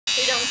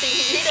He don't see.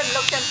 He doesn't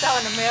look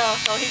himself in the mirror,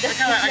 so he doesn't.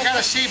 I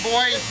gotta see,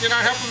 boy. You're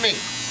not helping me.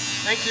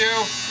 Thank you.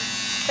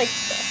 Take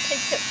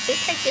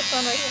this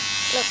one right here.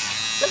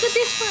 Look at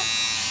this one.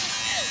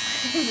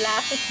 He's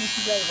laughing.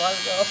 He's like, "What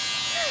go?"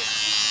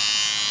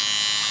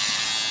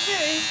 Yeah,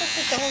 he took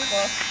this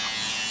over.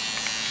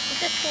 He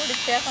just pulled the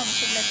chair from the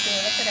chair.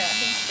 Look at that.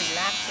 He's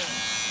relaxing.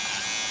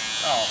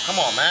 Oh, come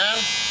on, man.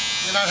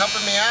 You're not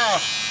helping me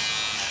out.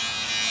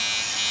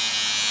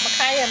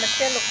 Mikhail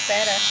looks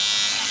better.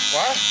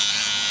 What?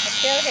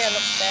 Mikhail hair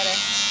looks better.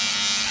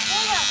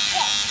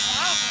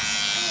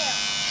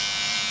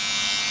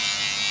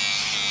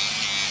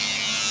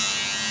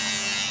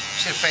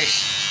 See the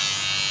face.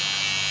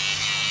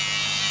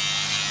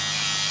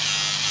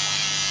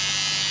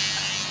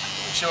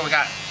 Let me see what we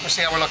got. Let me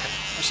see how we're looking.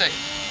 Let me see.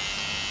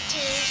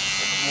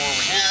 More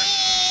over here.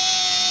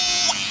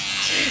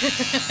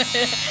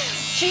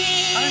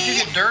 Cheese. How did you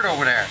get dirt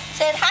over there?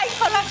 Said hi,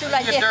 Paula. Do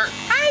like Get this. dirt.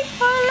 Hi,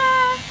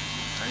 Paula.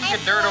 How did you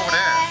get dirt over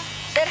there?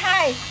 Said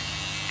hi.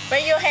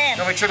 Raise your hand.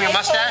 You want me to trim your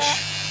mustache?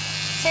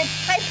 Said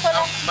hi,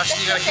 Paula. No,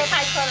 you gotta Say keep.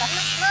 hi, Paula.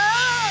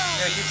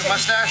 You gotta keep the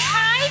mustache.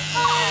 Hi,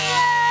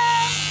 Paula.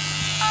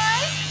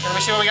 Let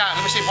me see what we got.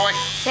 Let me see, boy.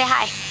 Say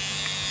hi.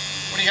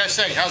 What do you guys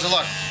think? How's it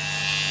look?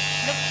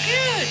 Look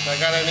good. I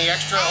got any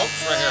extra? Oh,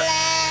 it's right here.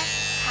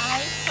 Hi,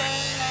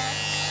 Paula.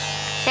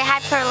 Say hi,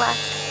 Perla.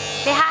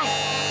 Say hi.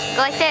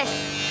 Go like this.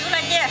 Do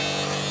like this.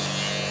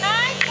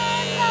 Hi,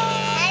 Paula.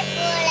 Hi,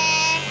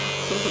 Paula.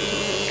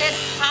 Said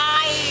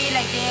hi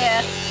like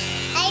this.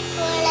 Hi,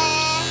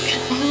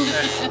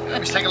 Paula.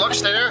 Let me take a look.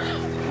 Stay there.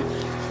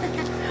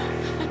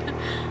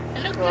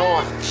 Look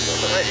Oh, good.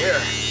 something right here.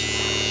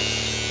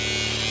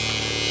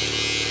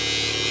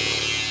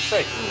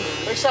 Hey,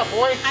 what's up,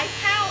 boy? I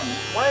count.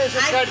 Why is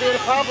this guy being a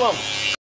problem?